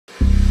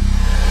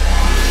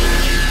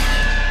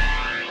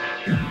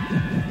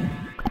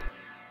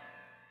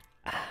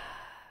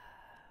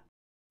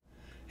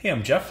Hey,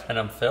 I'm Jeff. And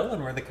I'm Phil,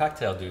 and we're the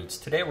Cocktail Dudes.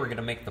 Today we're going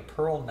to make the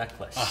pearl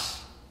necklace.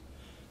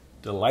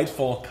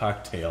 Delightful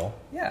cocktail.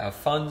 Yeah, a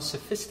fun,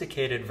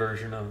 sophisticated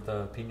version of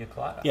the Pina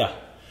Colada. Yeah.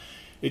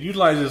 It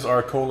utilizes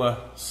our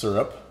cola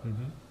syrup.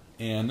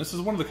 And this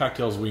is one of the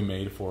cocktails we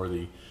made for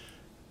the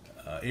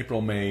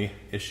April-May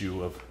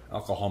issue of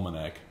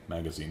Alcoholmanac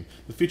magazine.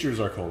 It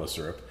features our cola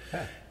syrup.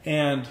 Yeah.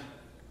 And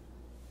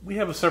we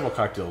have several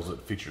cocktails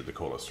that feature the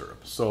cola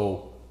syrup.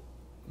 So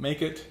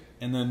make it,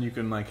 and then you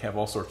can have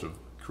all sorts of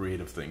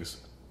creative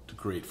things to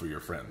create for your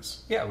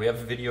friends. Yeah, we have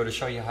a video to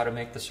show you how to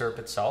make the syrup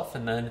itself,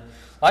 and then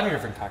a lot of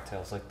different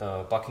cocktails, like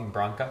the Bucking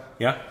Bronca.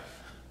 Yeah.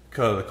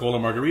 The cola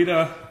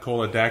margarita,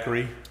 cola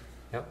daiquiri,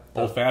 Yep.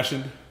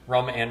 old-fashioned.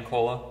 Rum and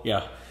cola.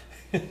 Yeah.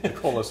 The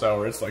cola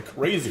sour, it's like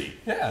crazy.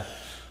 Yeah.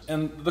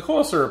 And the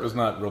cola syrup is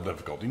not real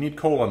difficult. You need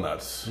cola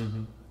nuts,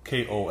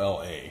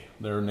 K-O-L-A.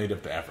 They're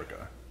native to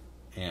Africa.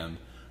 And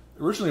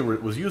originally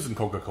it was used in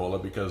Coca-Cola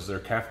because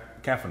they're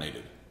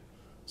caffeinated.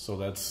 So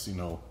that's,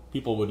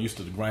 people would used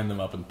to grind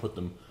them up and put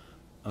them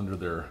under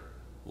their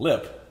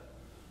lip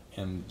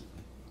and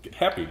get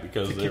happy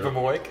because To keep them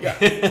awake? Yeah.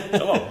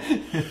 Hello.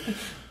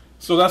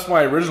 So that's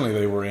why originally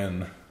they were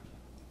in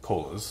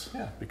colas,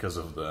 because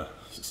of the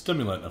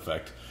stimulant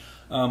effect.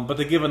 But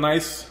they give a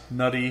nice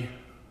nutty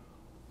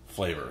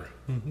flavor.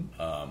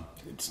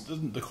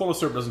 The cola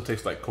syrup doesn't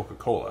taste like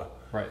Coca-Cola.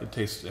 Right. It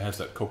has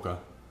that cola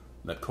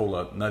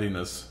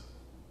nuttiness,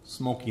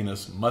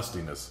 smokiness,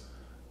 mustiness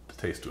to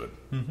taste to it.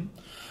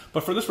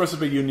 But for this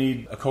recipe, you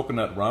need a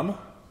coconut rum,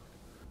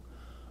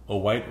 a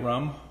white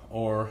rum,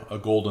 or a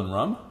golden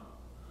rum,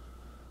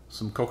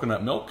 some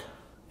coconut milk,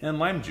 and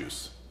lime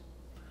juice.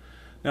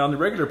 Now, in the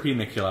regular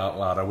Pina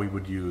Colada, we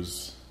would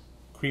use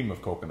cream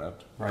of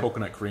coconut,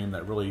 coconut cream,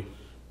 that really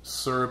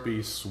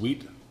syrupy,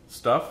 sweet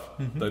stuff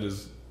that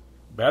is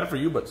bad for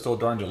you, but so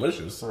darn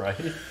delicious. Right.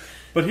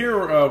 But here,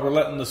 we're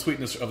letting the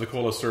sweetness of the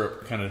cola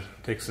syrup kind of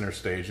take center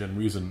stage, and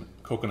we're using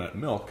coconut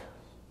milk,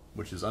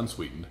 which is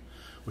unsweetened,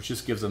 which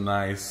just gives a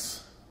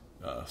nice,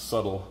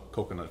 subtle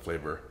coconut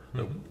flavor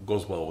that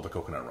goes well with the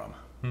coconut rum.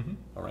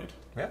 All right.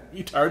 Yeah.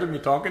 You tired of me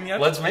talking yet?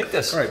 Let's make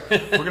this. All right.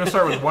 We're going to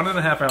start with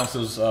 1.5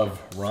 ounces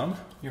of rum.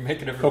 You're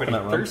making everybody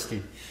Coconut rum.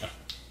 thirsty.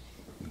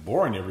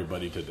 Boring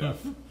everybody to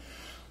death.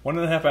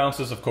 1.5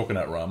 ounces of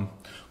coconut rum.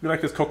 We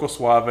like this Coco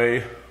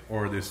Suave,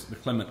 or the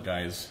Clement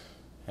guys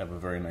have a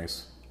very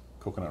nice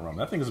coconut rum.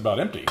 That thing is about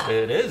empty.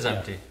 It is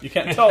empty. You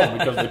can't tell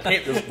because they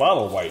paint this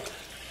bottle white.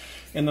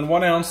 And then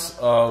 1 ounce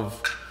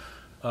of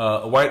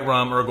a white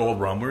rum or a gold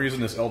rum. We're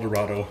using this El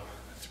Dorado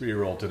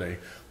 3-year-old today.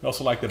 We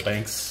also like the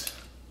Banks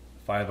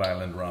 5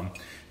 Island rum.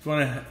 If you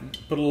want to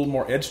put a little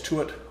more edge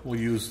to it, we'll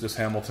use this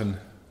Hamilton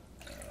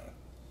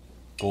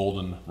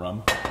golden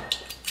rum.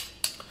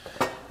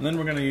 And then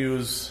we're going to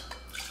use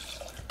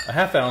a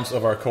 1/2 ounce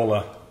of our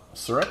cola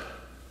syrup.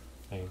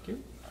 Thank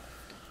you.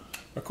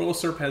 Our cola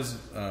syrup has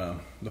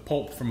the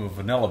pulp from a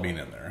vanilla bean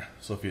in there.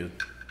 So if you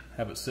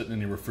have it sitting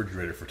in your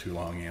refrigerator for too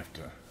long, you have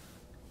to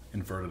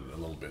invert it a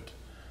little bit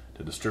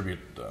to distribute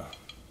the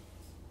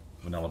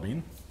vanilla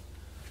bean.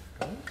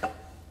 I'm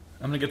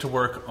going to get to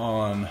work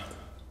on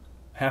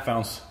 1/2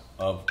 ounce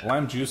of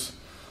lime juice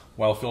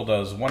while Phil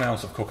does 1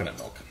 ounce of coconut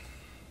milk.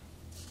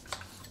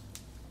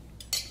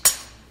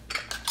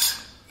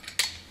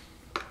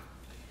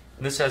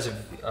 This has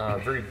a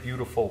very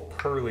beautiful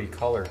pearly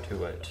color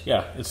to it.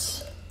 Yeah,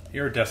 it's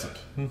iridescent,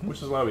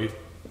 which is why we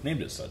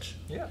named it such.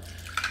 Yeah.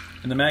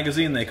 In the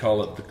magazine, they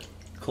call it the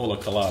Pina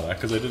Colada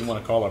because they didn't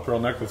want to call it a pearl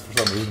necklace for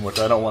some reason, which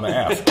I don't want to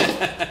ask.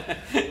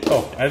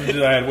 Oh, I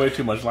had way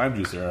too much lime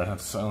juice there. I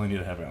only need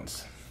a 1/2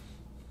 ounce.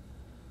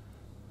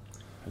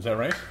 Is that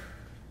right?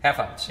 1/2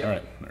 ounce, yeah. All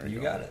right, there you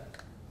go. got it.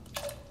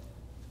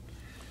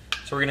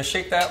 So we're going to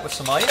shake that with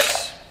some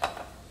ice.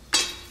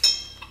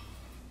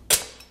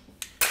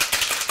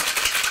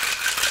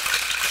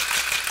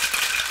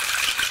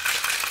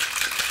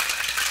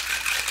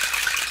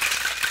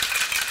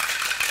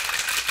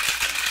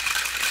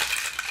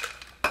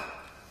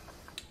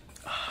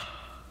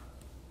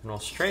 And we'll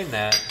strain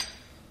that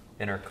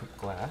in our coupe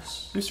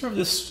glass. We serve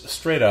this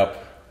straight up.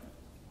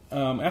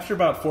 After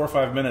about 4 or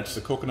 5 minutes,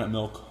 the coconut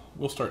milk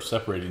will start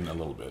separating a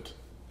little bit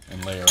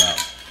and layer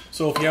out.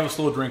 So if you have a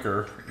slow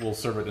drinker, we'll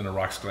serve it in a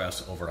rocks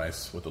glass over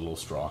ice with a little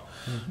straw.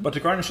 But to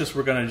garnish this,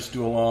 we're going to just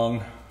do a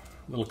long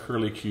little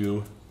curly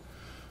Q,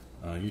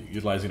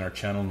 utilizing our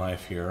channel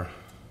knife here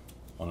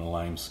on a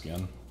lime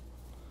skin.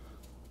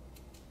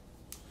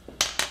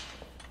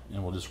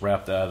 And we'll just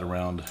wrap that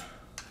around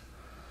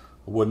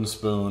a wooden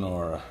spoon,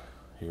 or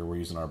here we're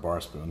using our bar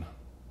spoon.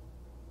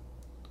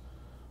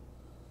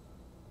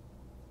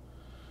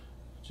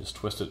 Just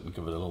twist it and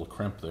give it a little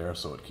crimp there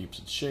so it keeps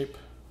its shape.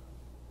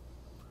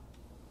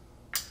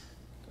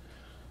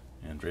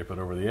 And drape it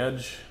over the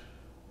edge.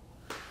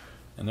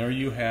 And there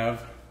you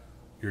have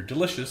your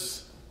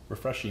delicious,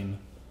 refreshing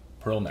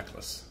pearl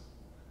necklace.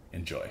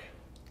 Enjoy.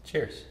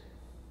 Cheers.